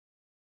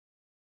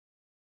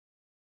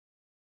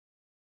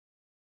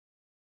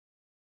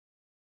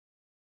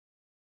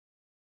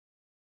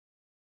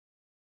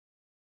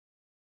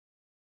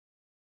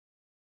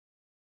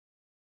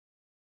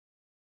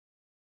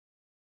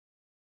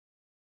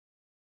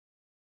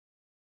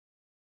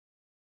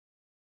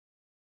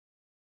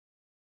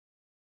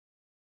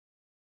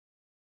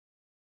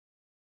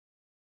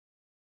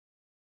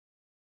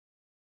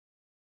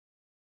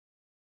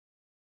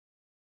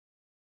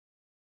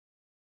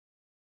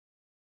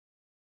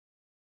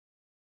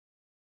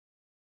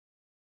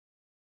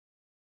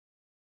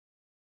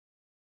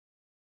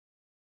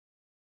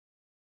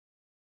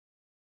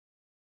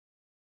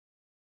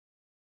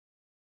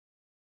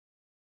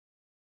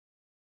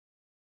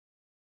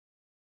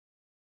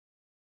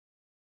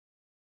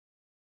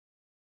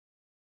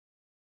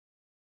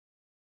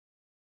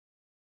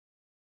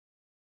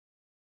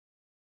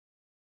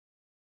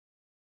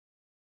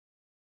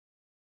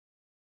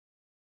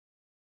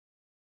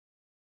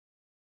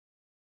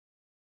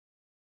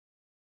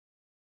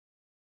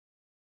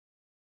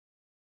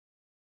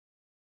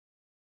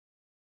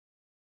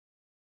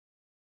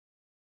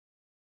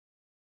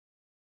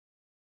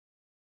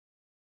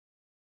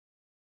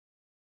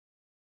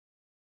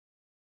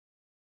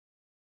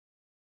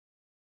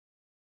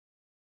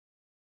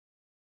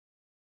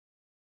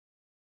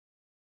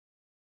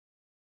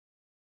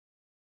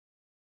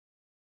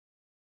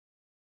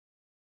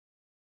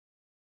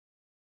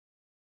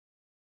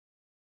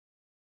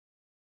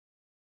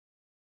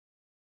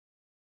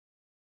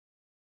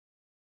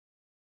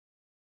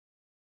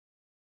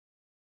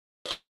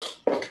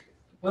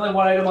We only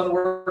one item on the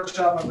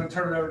workshop. I'm going to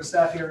turn it over to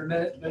staff here in a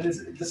minute. That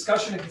is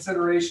discussion and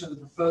consideration of the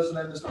proposed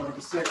amendments to Article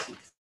 6.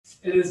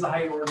 It is the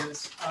height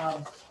ordinance,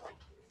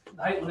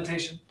 the height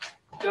limitation.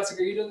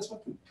 Jessica, are you doing this one?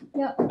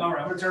 Yep. All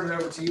right, I'm going to turn it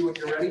over to you when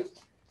you're ready.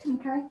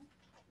 Okay.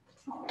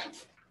 All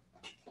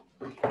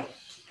right.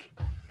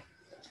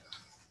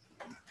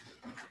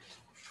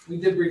 We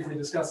did briefly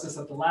discuss this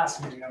at the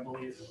last meeting, I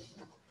believe.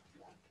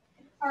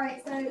 All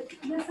right, so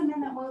this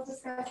amendment was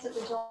discussed at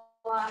the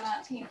July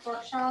 19th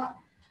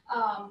workshop.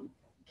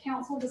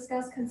 Council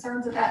discussed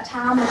concerns at that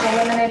time with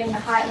eliminating the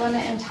height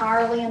limit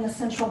entirely in the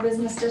central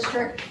business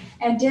district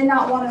and did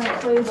not want to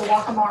include the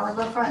Waccamaw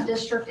Riverfront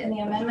district in the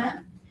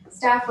amendment.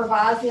 Staff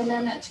revised the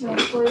amendment to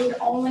include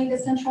only the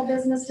central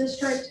business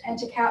district and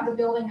to cap the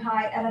building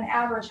height at an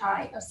average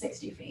height of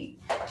 60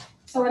 feet.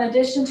 So in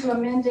addition to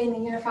amending the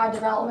Unified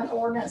Development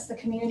Ordinance, the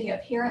community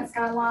appearance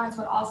guidelines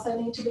would also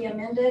need to be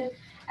amended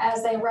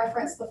as they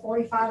reference the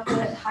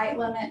 45-foot height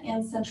limit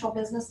in central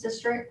business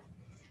district.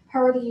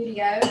 Per the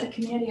UDO, the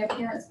Community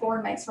Appearance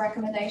Board makes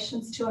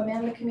recommendations to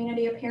amend the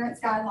community appearance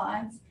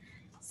guidelines.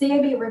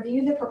 CAB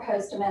reviewed the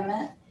proposed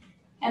amendment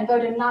and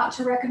voted not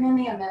to recommend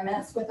the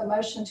amendments with a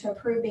motion to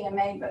approve being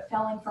made but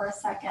failing for a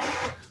second.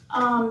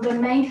 The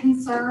main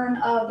concern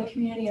of the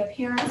Community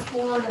Appearance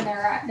Board, and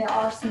there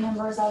are some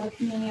members of the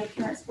Community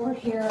Appearance Board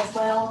here as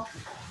well,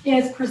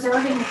 is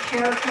preserving the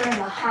character and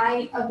the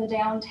height of the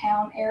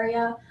downtown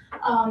area.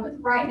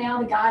 Right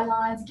now, the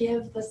guidelines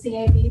give the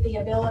CAB the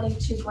ability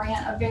to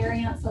grant a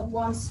variance of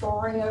 1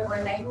 story over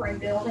a neighboring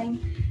building.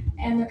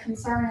 And the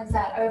concern is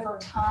that over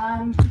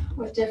time,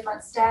 with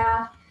different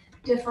staff,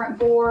 different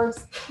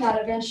boards,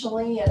 that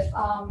eventually, if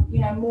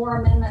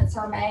more amendments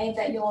are made,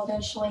 that you'll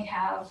eventually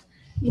have,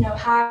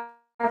 higher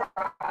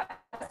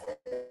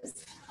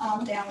rises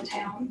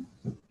downtown.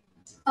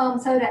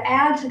 So to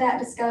add to that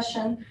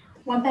discussion,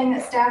 one thing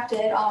that staff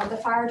did, the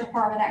fire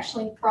department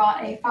actually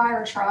brought a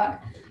fire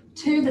truck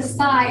to the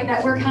site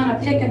that we're kind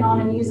of picking on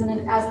and using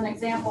it as an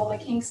example, the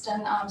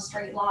Kingston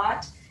Street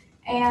lot.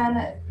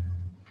 And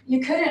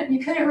you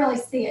couldn't really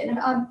see it. And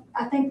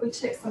I think we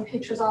took some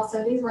pictures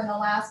also. These were in the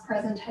last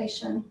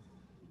presentation.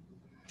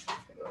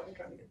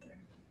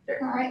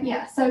 All right,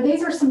 yeah. So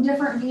these are some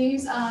different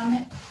views.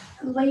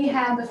 Lee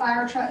had the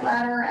fire truck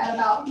ladder at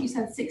about, you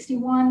said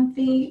 61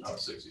 feet.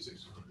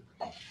 66.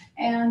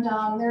 And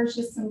there's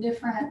just some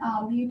different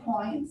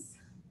viewpoints.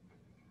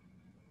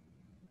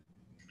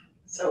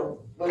 So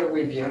what are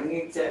we viewing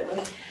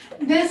exactly?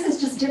 This is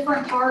just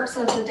different parts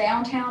of the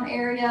downtown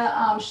area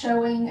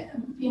showing,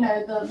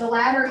 the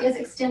ladder is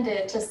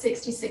extended to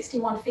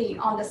 61 feet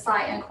on the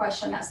site in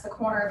question. That's the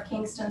corner of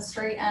Kingston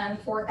Street and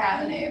 4th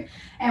Avenue.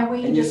 And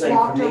we just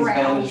walked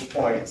around. Vantage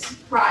points.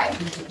 Right,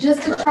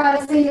 just to try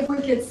to see if we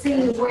could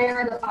see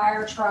where the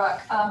fire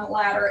truck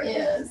ladder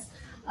is.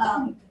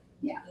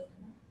 Yeah.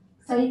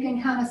 So you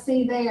can kind of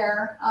see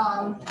there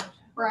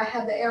where I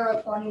have the arrow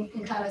pointing, you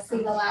can kind of see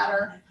the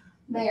ladder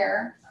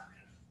there.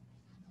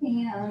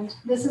 And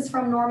this is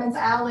from Norman's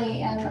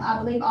Alley, and I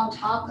believe on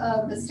top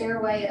of the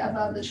stairway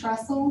above the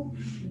trestle.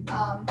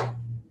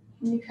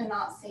 You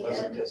cannot see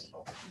it.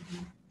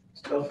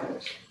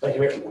 Thank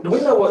you, Mayor. Do we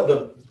know what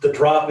the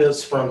drop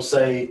is from,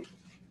 say,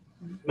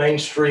 Main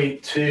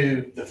Street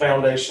to the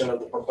foundation of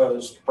the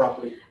proposed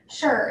property?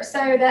 Sure. So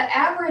the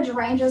average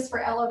ranges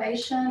for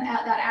elevation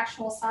at that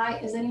actual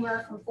site is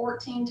anywhere from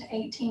 14 to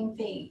 18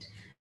 feet.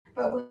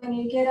 But when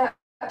you get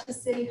up to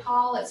City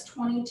Hall, it's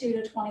 22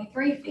 to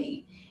 23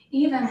 feet.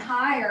 Even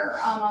higher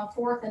on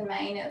 4th and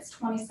Main, it's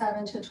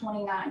 27 to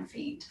 29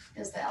 feet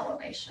is the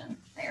elevation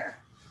there,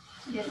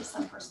 to give you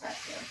some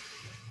perspective.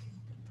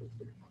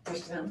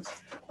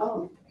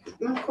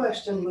 My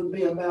question would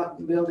be about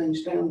the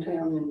buildings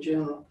downtown in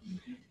general.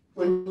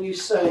 When you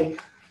say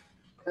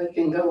they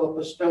can go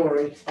up a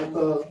story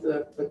above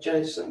the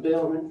adjacent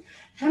building,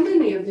 how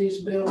many of these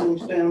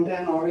buildings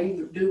downtown are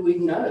either, do we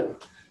know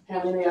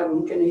how many of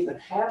them can even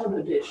have an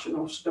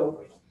additional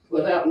story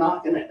without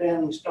knocking it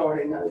down and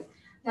starting over?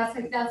 That's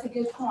a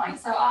good point.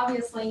 So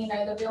obviously,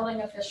 the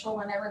building official,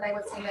 whenever they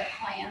would submit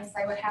plans,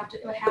 it would have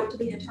to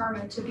be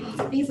determined to be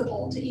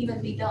feasible to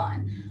even be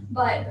done.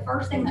 But the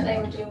first thing that they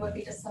would do would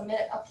be to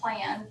submit a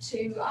plan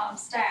to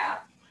staff,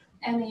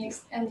 and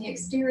the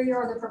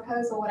exterior of the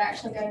proposal would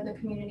actually go to the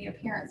Community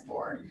Appearance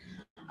Board.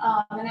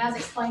 And as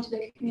explained to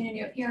the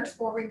Community Appearance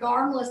Board,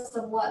 regardless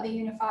of what the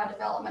Unified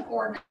Development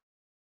Ordinance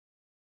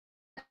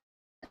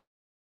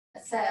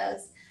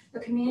says, the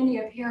Community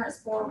Appearance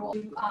Board will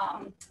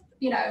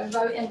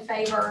vote in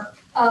favor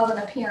of an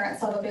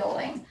appearance of a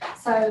building.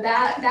 So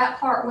that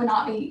part would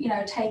not be,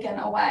 taken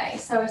away.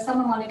 So if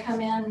someone wanted to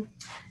come in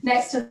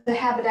next to the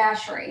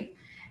haberdashery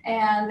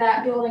and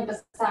that building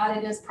beside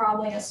it is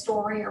probably a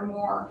story or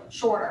more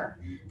shorter,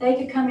 they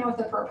could come in with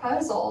a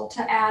proposal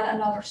to add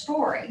another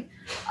story.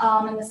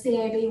 And the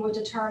CAB would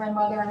determine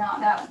whether or not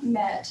that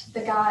met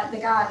the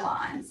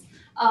guidelines.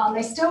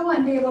 They still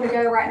wouldn't be able to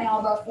go right now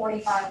above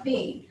 45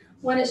 feet.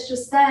 What it's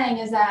just saying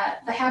is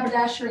that the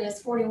haberdashery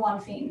is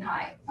 41 feet in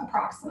height,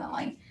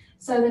 approximately.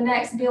 So the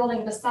next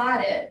building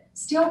beside it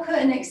still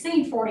couldn't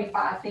exceed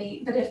 45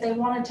 feet, but if they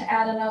wanted to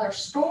add another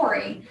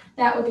story,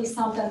 that would be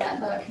something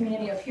that the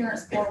Community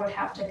Appearance Board would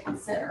have to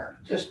consider.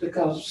 Just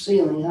because of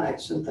ceiling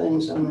heights and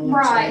things on the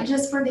Right, inside.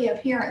 just for the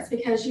appearance,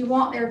 because you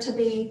want there to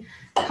be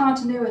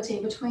continuity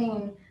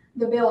between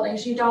the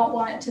buildings. You don't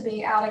want it to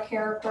be out of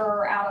character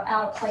or out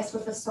of place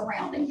with the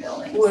surrounding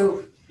buildings.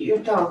 Well,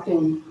 you're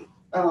talking,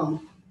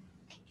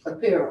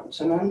 appearance,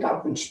 and I'm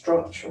talking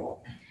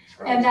structural.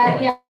 And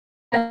that, yeah,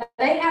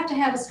 they have to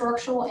have a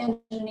structural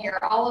engineer.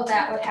 All of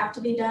that would have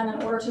to be done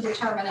in order to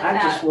determine if I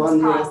that just was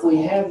wonder if we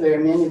possible. have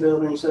very many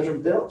buildings that are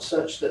built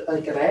such that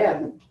they could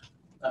add.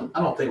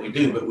 I don't think we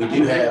do, but we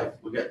do have,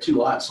 we got 2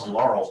 lots on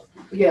Laurel.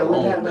 Yeah, we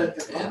alone have that-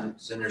 that, And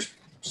then there's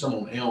some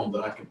on Elm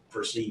that I could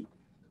foresee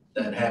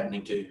that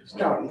happening too.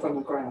 starting from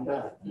the ground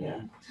up,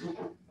 yeah.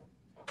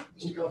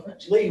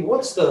 Lee,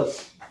 what's the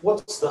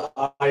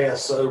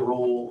ISO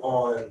rule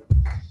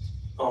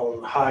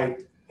on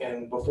height,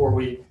 and before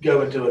we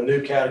go into a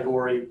new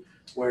category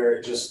where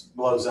it just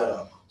blows that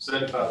up?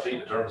 75 feet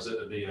determines it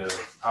to be a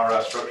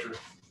high-rise structure,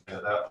 and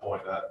at that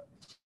point, that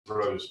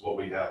throws what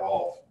we have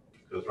off.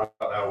 Because right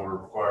now, we're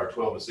required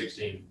 12 to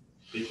 16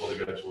 people to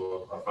go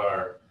to a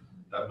fire.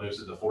 That moves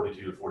it to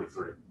 42 to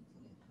 43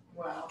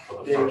 Wow.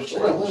 for the Yeah, first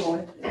Well, round,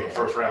 well, for the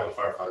first round of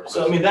firefighters.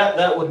 So I mean,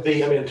 that would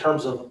be, I mean, in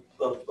terms of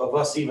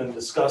us even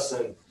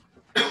discussing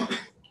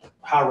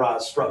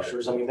high-rise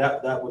structures, I mean,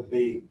 that would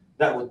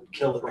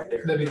kill it right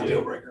there. That'd be the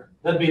deal breaker.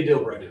 That'd be a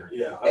deal breaker,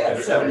 yeah. At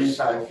Okay.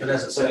 75. It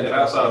doesn't And say.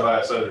 outside of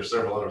ISO, there's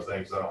several other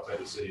things I don't think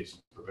the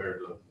city's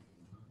prepared to,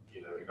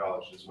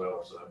 acknowledge as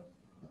well, so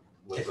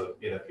with the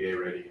NFPA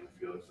rating and a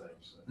few other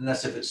things. And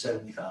that's if it's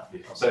 75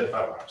 feet.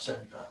 75 hours.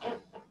 75.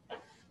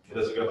 It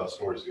doesn't go by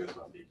stories, it goes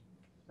by feet.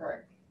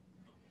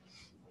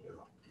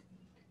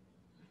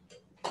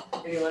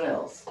 Anyone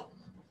else?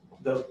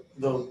 The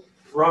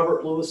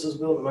Robert Lewis's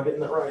building, am I getting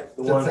that right?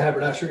 The That's one, the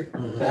haberdashery.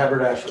 the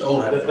haberdashery,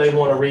 Oh, that they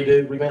want to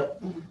revamp?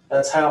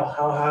 That's how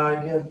high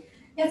again?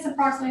 It's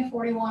approximately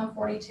 41,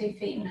 42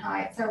 feet in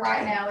height. So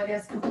right now it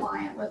is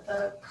compliant with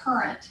the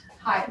current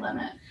height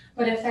limit.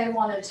 But if they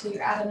wanted to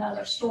add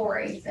another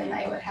story, then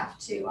they would have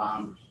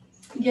to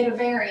get a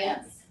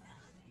variance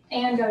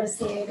and go to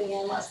CAB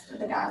unless the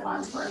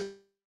guidelines were.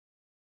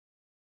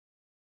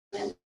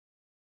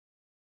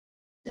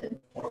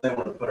 Or if they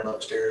want to put an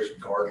upstairs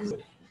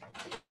garden.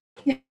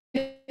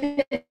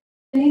 It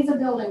needs a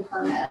building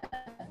permit.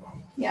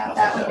 Yeah,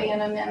 that would be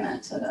an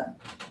amendment to the,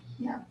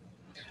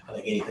 I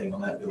think anything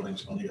on that building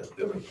is going to need a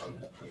building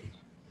permit.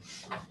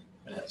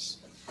 And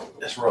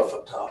that's rough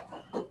up top.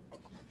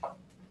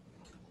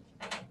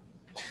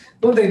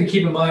 One thing to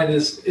keep in mind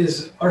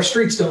is our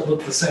streets don't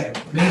look the same.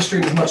 Main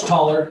Street is much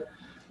taller,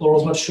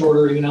 Laurel's much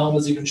shorter, even Elm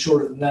is even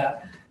shorter than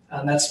that.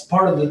 And that's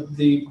part of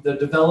the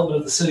development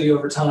of the city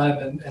over time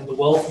and the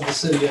wealth of the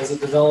city as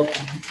it developed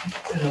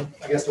in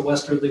I guess, the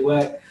westerly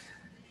way.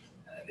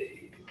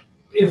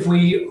 If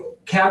we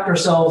capped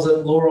ourselves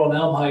at Laurel and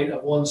Elm height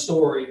of 1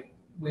 story,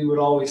 we would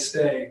always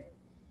stay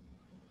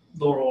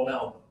Laurel and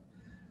Elm.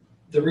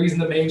 The reason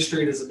that Main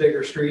Street is a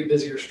bigger street,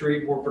 busier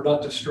street, more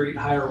productive street,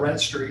 higher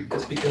rent street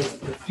is because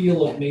the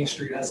feel of Main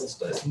Street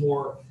has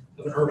more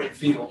of an urban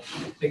feel.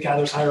 It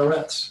gathers higher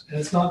rents. And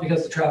it's not because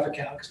of the traffic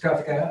count, because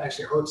traffic count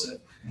actually hurts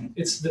it.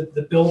 It's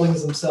the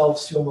buildings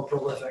themselves feel more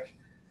prolific.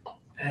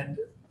 And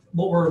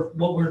what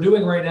we're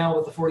doing right now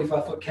with the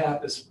 45-foot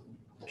cap is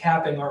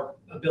capping our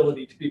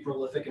ability to be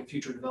prolific in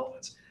future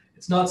developments.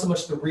 It's not so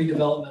much the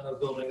redevelopment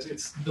of buildings,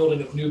 it's the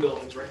building of new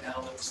buildings right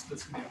now that's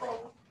gonna be a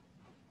problem.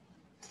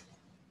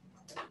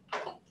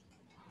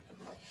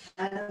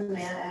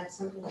 May I add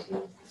something to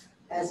you?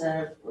 As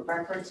a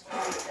reference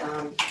point,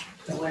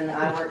 when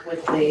I worked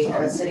with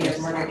the city of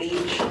Myrtle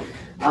Beach,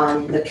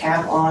 the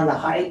cap on the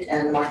height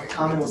and Market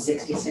Common was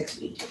 66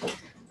 feet.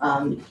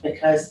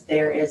 Because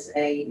there is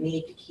a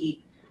need to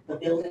keep the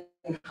building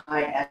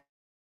height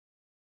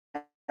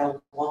at a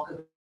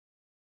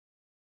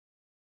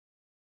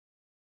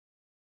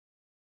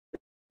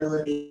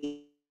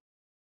walkability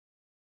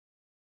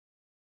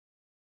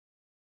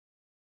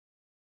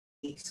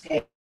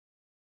scale.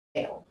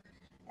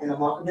 And the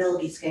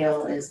walkability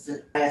scale is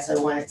the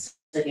ISO one at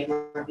City of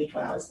Myrtle Beach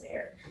when I was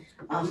there.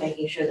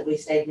 Making sure that we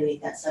stayed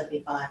beneath that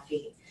 75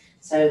 feet.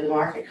 So the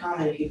Market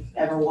Common, if you've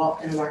ever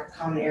walked in the Market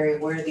Common area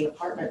where the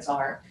apartments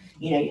are,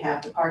 you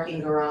have the parking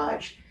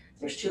garage.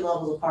 There's 2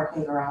 levels of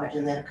parking garage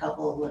and then a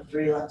couple of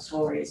 3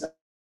 stories of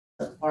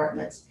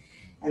apartments.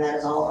 And that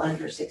is all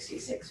under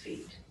 66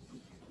 feet.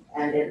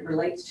 And it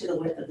relates to the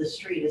width of the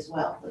street as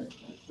well.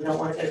 We don't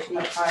want to go too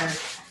much higher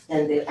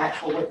than the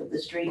actual width of the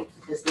street,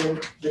 because then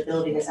the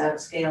building is out of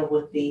scale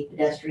with the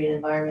pedestrian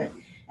environment,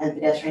 and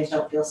pedestrians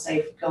don't feel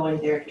safe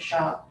going there to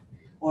shop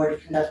or to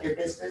conduct their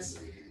business,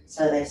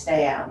 so they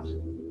stay out.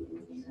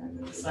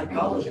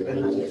 Psychology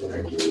behind it.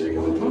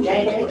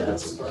 JJ?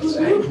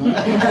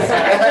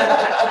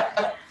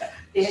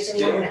 Dancing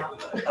in and out.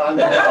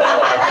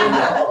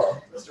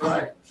 That's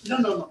right.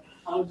 No.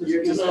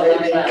 You're just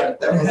waving. That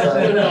was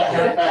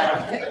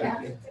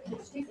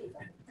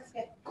That's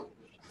good.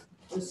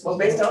 Well,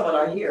 based on what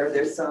I hear,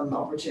 there's some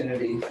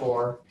opportunity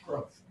for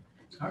growth.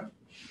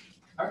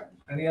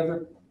 Any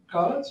other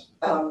comments?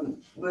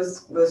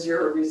 Was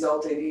your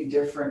result any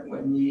different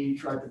when you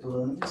tried the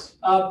balloons?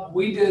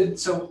 We did,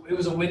 so it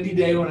was a windy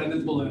day when I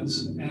did the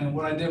balloons, and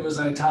what I did was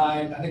I think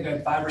I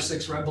had 5 or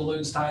 6 red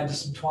balloons tied to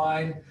some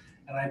twine,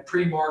 and I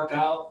pre-marked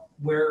out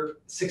where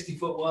 60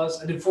 foot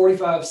was. I did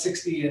 45,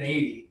 60, and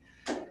 80.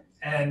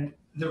 And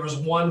there was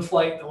one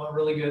flight that went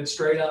really good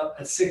straight up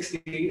at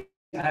 60.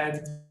 I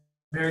had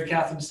Mary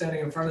Catherine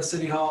standing in front of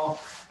City Hall,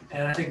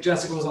 and I think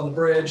Jessica was on the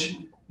bridge.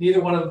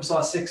 Neither one of them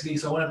saw 60,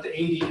 so I went up to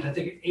 80, and I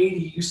think at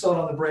 80, you saw it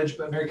on the bridge,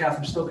 but Mary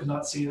Catherine still could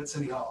not see it at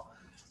City Hall.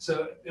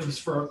 So it was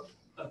for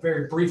a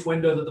very brief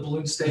window that the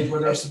balloons stayed where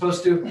they were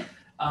supposed to.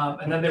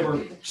 And then they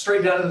were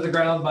straight down into the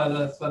ground by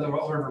the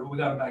river, but we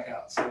got them back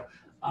out. So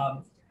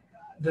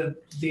the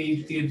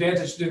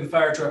advantage to doing the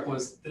fire truck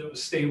was that it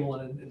was stable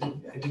and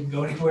it didn't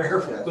go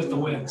anywhere with the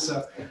wind.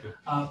 So,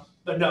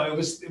 but no, it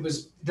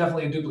was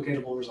definitely a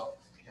duplicatable result.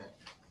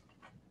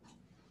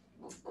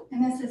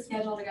 And this is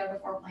scheduled to go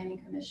before Planning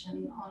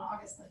Commission on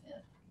August the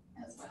 5th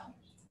as well.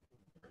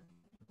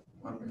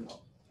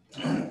 Wonderful.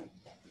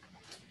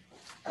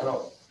 I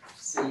don't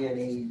see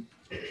any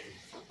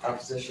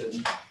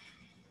opposition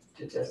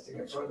to testing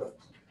it further.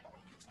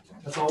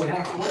 That's all we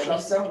have for Thank you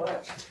workshop. so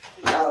much.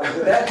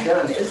 With that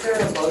done, is there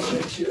a motion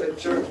to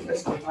adjourn?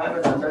 Mr.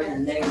 Hyman, I know your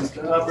name is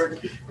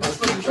covered.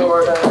 Mr.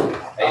 Jordan,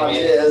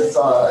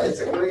 is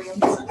it Williams?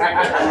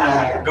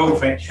 Go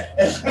fetch.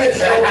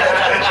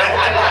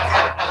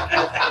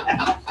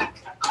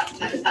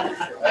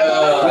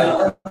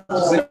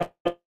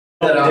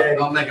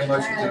 I'll make a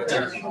motion to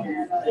adjourn.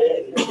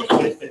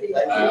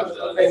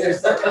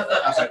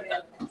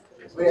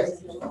 We have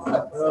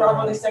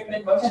probably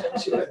seconded motion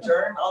to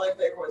adjourn. All in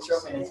favor, with show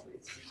of hands,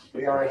 please.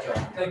 We are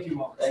adjourned. Thank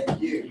you all.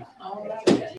 Thank you.